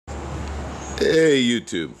Hey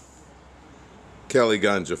YouTube, Cali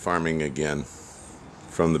Ganja farming again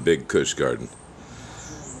from the Thebigkush garden.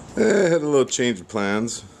 I had a little change of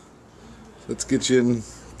plans. Let's get you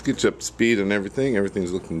up to speed on everything.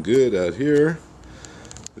 Everything's looking good out here.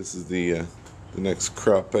 This is the next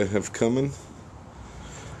crop I have coming.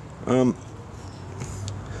 The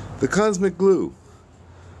cosmic glue.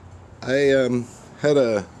 I had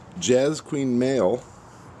a Jazz Queen male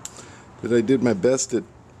that I did my best at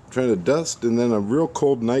trying to dust, and then a real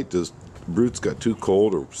cold night, just roots got too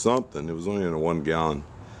cold or something. It was only in a 1 gallon.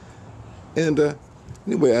 And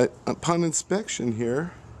anyway, upon inspection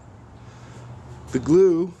here, the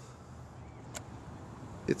glue,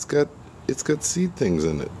 it's got seed things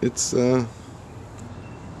in it. It's gonna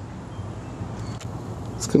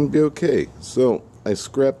be okay. So I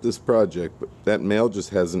scrapped this project, but that male just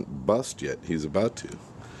hasn't bust yet. He's about to.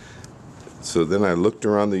 So then I looked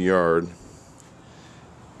around the yard.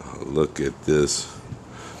 Oh, look at this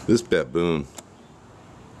baboon.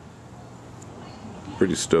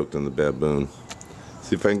 Pretty stoked on the baboon.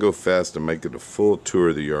 See if I can go fast. I might get a full tour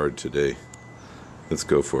of the yard today. Let's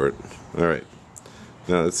go for it. Alright,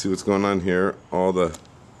 now let's see what's going on here. All the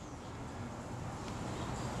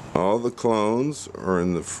clones are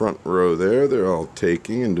in the front row there. They're all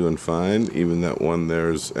taking and doing fine. Even that one there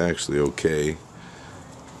is actually okay.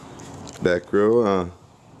 Back row,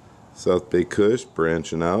 Thebigkush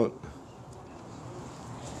branching out.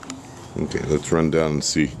 Okay, let's run down and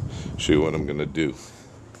show you what I'm gonna do.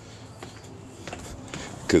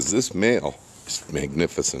 Because this male is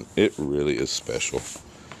magnificent. It really is special.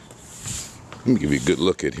 Let me give you a good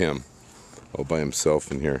look at him all by himself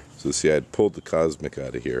in here. So see, I had pulled the cosmic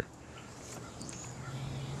out of here.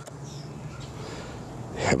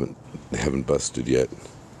 They haven't busted yet.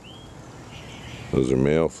 Those are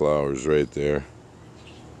male flowers right there.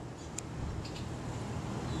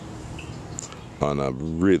 On a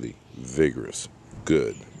really vigorous,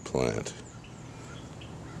 good plant.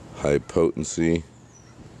 High potency,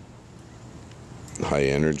 high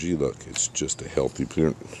energy. Look, it's just a healthy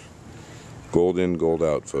plant. Gold in, gold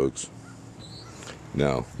out, folks.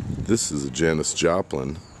 Now, this is a Janis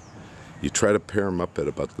Joplin. You try to pair them up at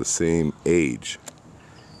about the same age.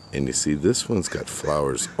 And you see this one's got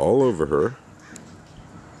flowers all over her.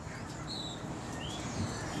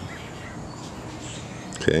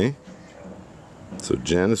 Okay. So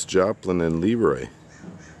Janis Joplin and Leroy.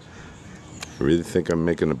 I really think I'm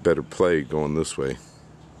making a better play going this way,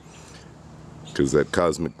 because that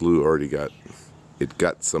cosmic glue already got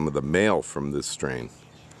some of the male from this strain.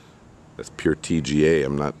 That's pure TGA.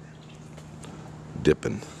 I'm not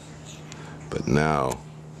dipping. But now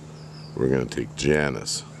we're going to take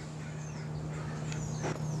Janis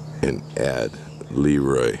and add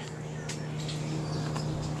Leroy.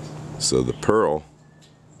 So the pearl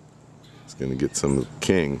is going to get some of the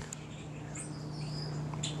king.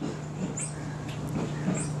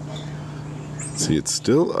 See, it's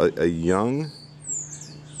still a young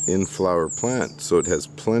in-flower plant, so it has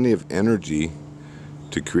plenty of energy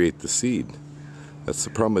to create the seed. That's the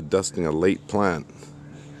problem with dusting a late plant.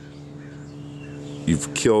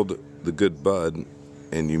 You've killed the good bud,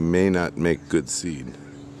 and you may not make good seed.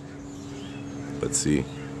 But see,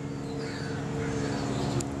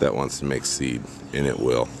 that wants to make seed, and it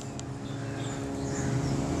will.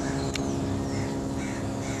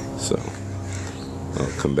 So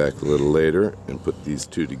I'll come back a little later and put these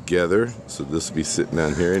two together. So this will be sitting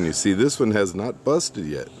down here, and you see this one has not busted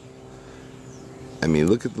yet. I mean,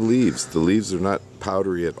 look at the leaves. The leaves are not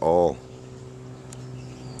powdery at all.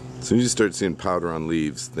 As soon as you start seeing powder on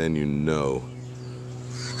leaves, then you know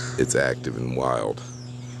it's active and wild.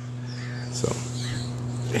 So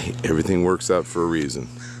everything works out for a reason.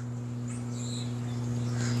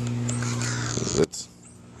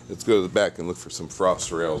 Let's go to the back and look for some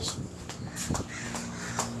frost rails.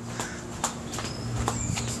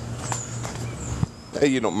 Hey,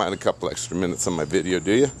 you don't mind a couple extra minutes on my video,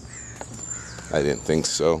 do you? I didn't think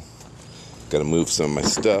so. Gotta move some of my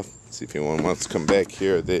stuff. See if anyone wants to come back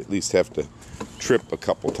here. They at least have to trip a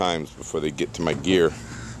couple times before they get to my gear.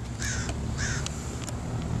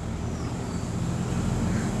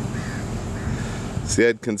 See,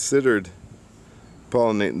 I'd considered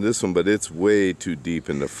pollinating this one, but it's way too deep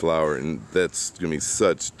in the flower, and that's gonna be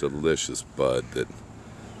such delicious bud that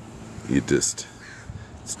it's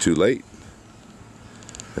too late.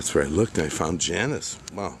 That's where I looked and I found Janis.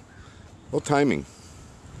 Wow. Well, timing.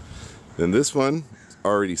 Then this one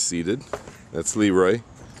already seeded. That's Leroy.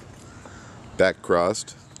 Back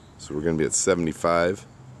crossed. So we're going to be at 75%.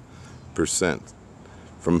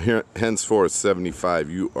 From here henceforth 75,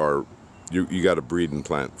 you got a breeding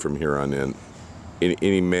plant from here on in.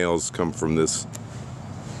 any males come from this,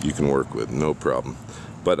 you can work with, no problem.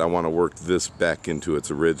 But I want to work this back into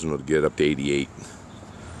its original to get up to 88.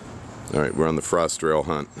 Alright, we're on the frost rail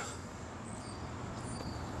hunt.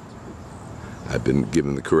 I've been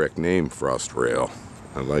given the correct name, frost rail.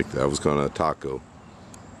 I like that. I was calling it a taco.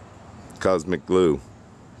 Cosmic glue.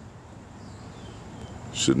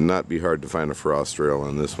 Should not be hard to find a frost rail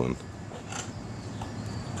on this one.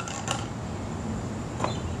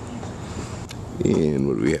 And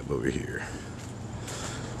what do we have over here?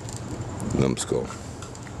 Numbskull.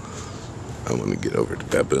 I want to get over to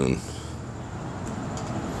baboon.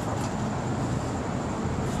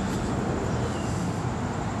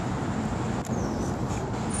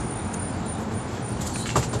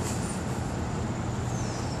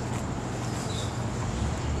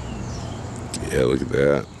 Yeah, look at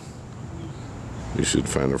that. We should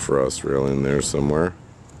find a frost rail in there somewhere.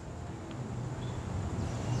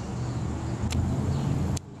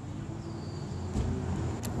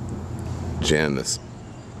 Janis.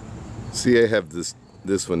 See, I have this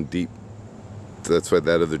one deep. That's why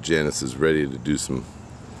that other Janis is ready to do some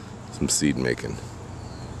seed making.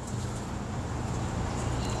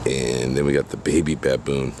 And then we got the baby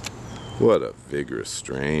baboon. What a vigorous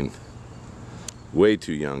strain. Way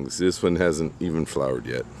too young. This one hasn't even flowered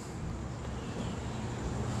yet.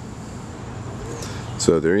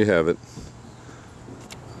 So there you have it.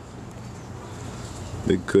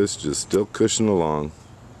 Big Kush just still cushing along.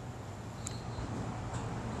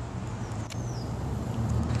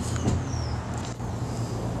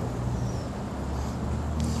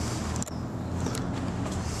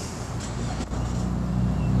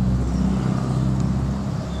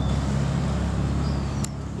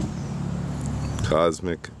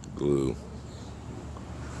 Cosmic glue.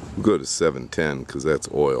 We'll go to 710 because that's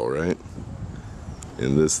oil, right?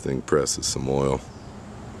 And this thing presses some oil.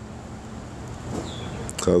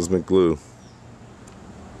 Cosmic glue.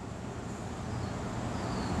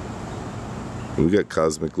 We got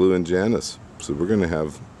cosmic glue in Janis, so we're going to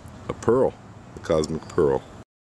have a pearl, a cosmic pearl.